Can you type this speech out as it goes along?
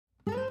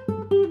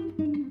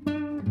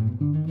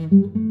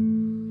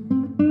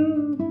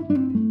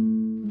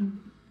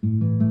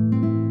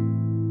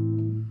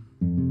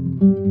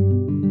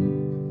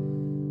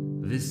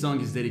song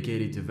is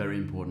dedicated to very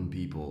important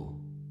people,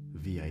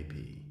 VIP.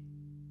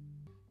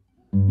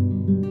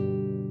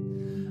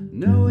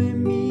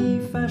 Noemie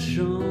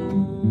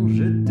Fachan,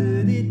 je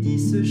te dédie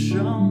ce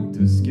chant.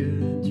 Tout ce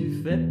que tu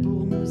fais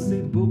pour nous,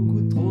 c'est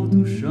beaucoup trop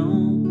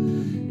touchant.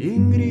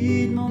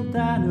 Ingrid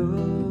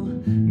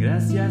Montano,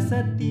 gracias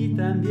a ti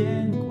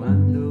también.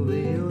 Cuando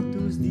veo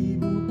tus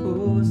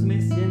dibujos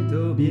me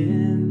siento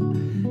bien.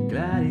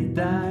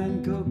 Clarita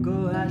and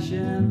Coco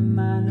Hatem,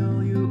 I know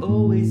you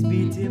always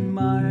beat him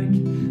Mark,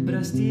 but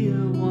I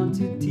still want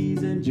to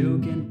tease and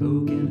joke and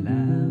poke and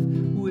laugh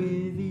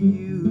with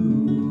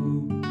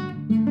you.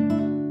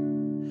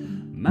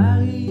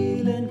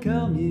 Marie-Helene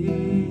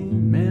Cormier,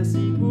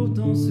 merci pour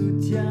ton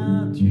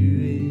soutien.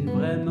 Tu es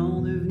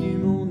vraiment devenu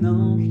mon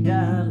ange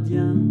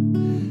gardien.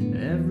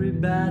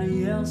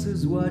 Everybody else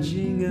is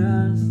watching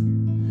us.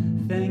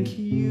 Thank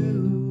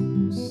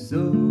you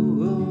so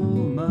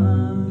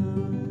much.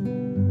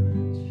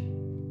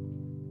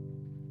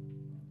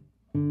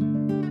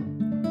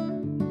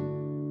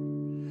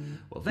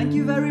 Well, thank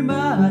you very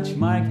much,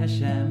 Mark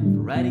Hatem,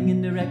 for writing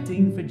and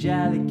directing for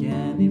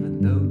Jalican.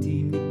 Even though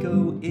Team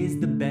Nico is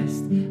the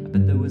best, I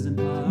bet that wasn't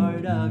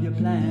part of your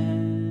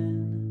plan.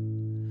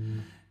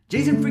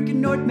 Jason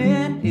freaking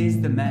Nordman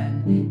is the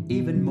man,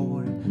 even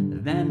more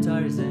than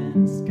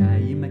Tarzan.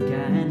 Skye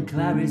Imaka and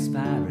Clarice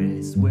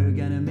Fares, we're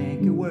gonna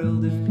make a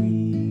world of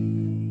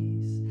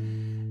peace.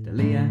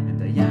 Dalia and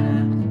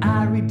Diana,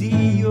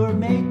 Aridi, you're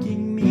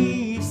making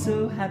me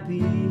so happy.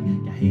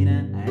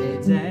 Kahina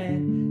Ait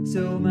Zaid,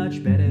 so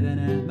much better than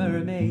a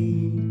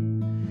mermaid.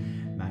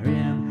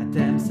 Mariam,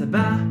 Hatem,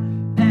 Sabbah,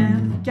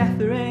 and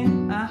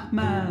Katherine,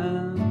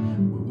 Ahmar.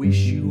 We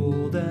wish you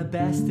all the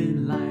best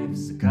in life,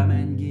 so come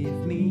and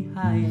give me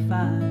high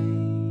five.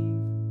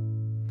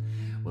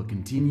 We'll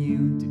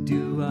continue to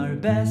do our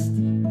best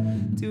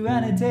to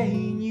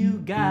entertain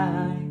you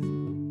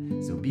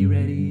guys, so be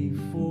ready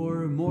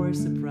for more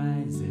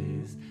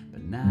surprises.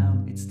 But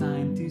now it's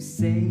time to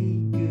say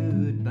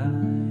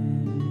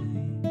goodbye.